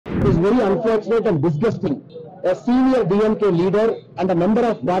is very unfortunate and disgusting. A senior DMK leader and a member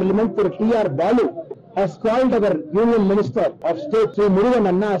of parliament for TR Balu has called our Union Minister of State,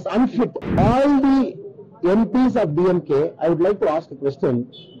 Murugan as unfit. All the MPs of DMK, I would like to ask a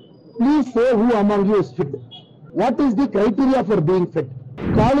question. Please say who among you is fit. What is the criteria for being fit?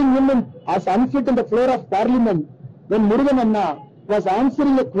 Calling him as unfit in the floor of parliament when Murugan was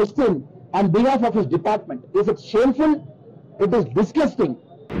answering a question on behalf of his department. Is it shameful? It is disgusting.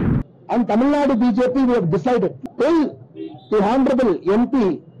 And Tamil Nadu BJP, we have decided till the Honorable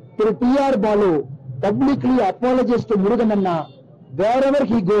MP TR Balu publicly apologizes to Murugan wherever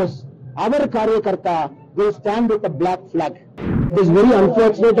he goes, our Karyakarta will stand with a black flag. It is very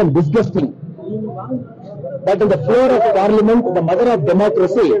unfortunate and disgusting that in the floor of parliament, the mother of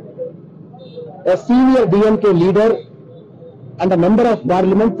democracy, a senior DMK leader and a member of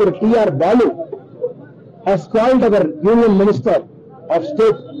parliament for TR Balu has called our Union Minister of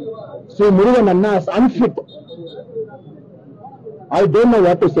State, Murugan as unfit. I don't know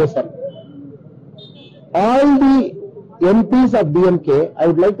what to say, sir. All the MPs of DMK, I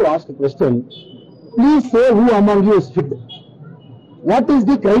would like to ask a question. Please say who among you is fit. What is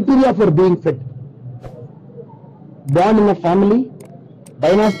the criteria for being fit? Born in a family,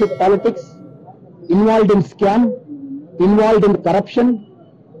 dynastic politics, involved in scam, involved in corruption,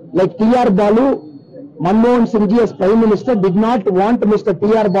 like TR Balu. Manmohan Singh as Prime Minister did not want Mr.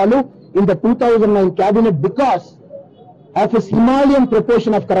 TR Balu in the 2009 cabinet because of his Himalayan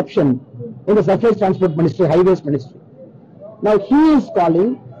proportion of corruption in the Surface Transport Ministry, Highways Ministry. Now he is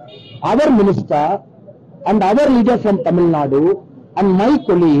calling our minister and our leader from Tamil Nadu and my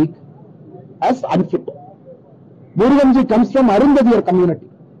colleague as unfit. Muruganji comes from Arundaviyar community,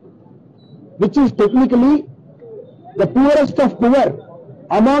 which is technically the poorest of poor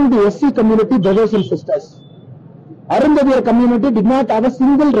among the SC community brothers and sisters. Arundaviyar community did not have a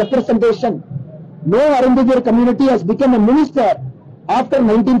single representation. No Arundaviyar community has become a minister after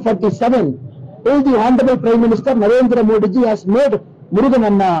 1947. Till the Honorable Prime Minister Narendra Modi ji has made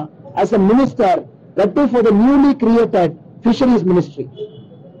Murugan as a minister, that too for the newly created Fisheries Ministry.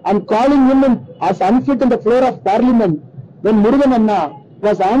 And calling him as unfit in the floor of parliament when Murugan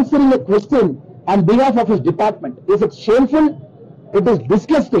was answering a question on behalf of his department. Is it shameful? It is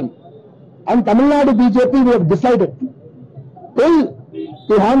disgusting. And Tamil Nadu BJP, we have decided till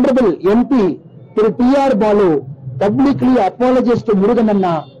the Honorable MP TR Balu publicly apologizes to Murugan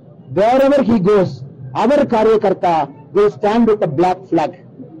wherever he goes, our Karyakarta will stand with a black flag.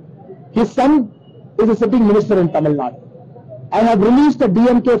 His son is a sitting minister in Tamil Nadu. I have released the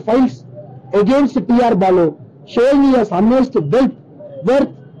DMK files against TR Balu showing he has amassed wealth worth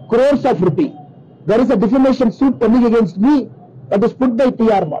crores of rupees. There is a defamation suit pending against me that is put by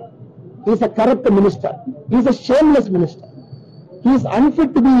TR Balu. He is a corrupt minister. He is a shameless minister. He is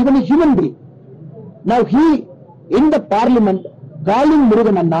unfit to be even a human being. Now he, in the parliament, calling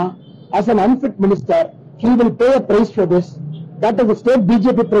Murugan as an unfit minister, he will pay a price for this. That is the state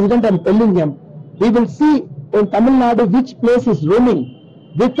BJP president, I am telling him. We will see in Tamil Nadu which place is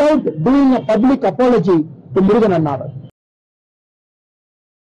roaming without doing a public apology to Murugan.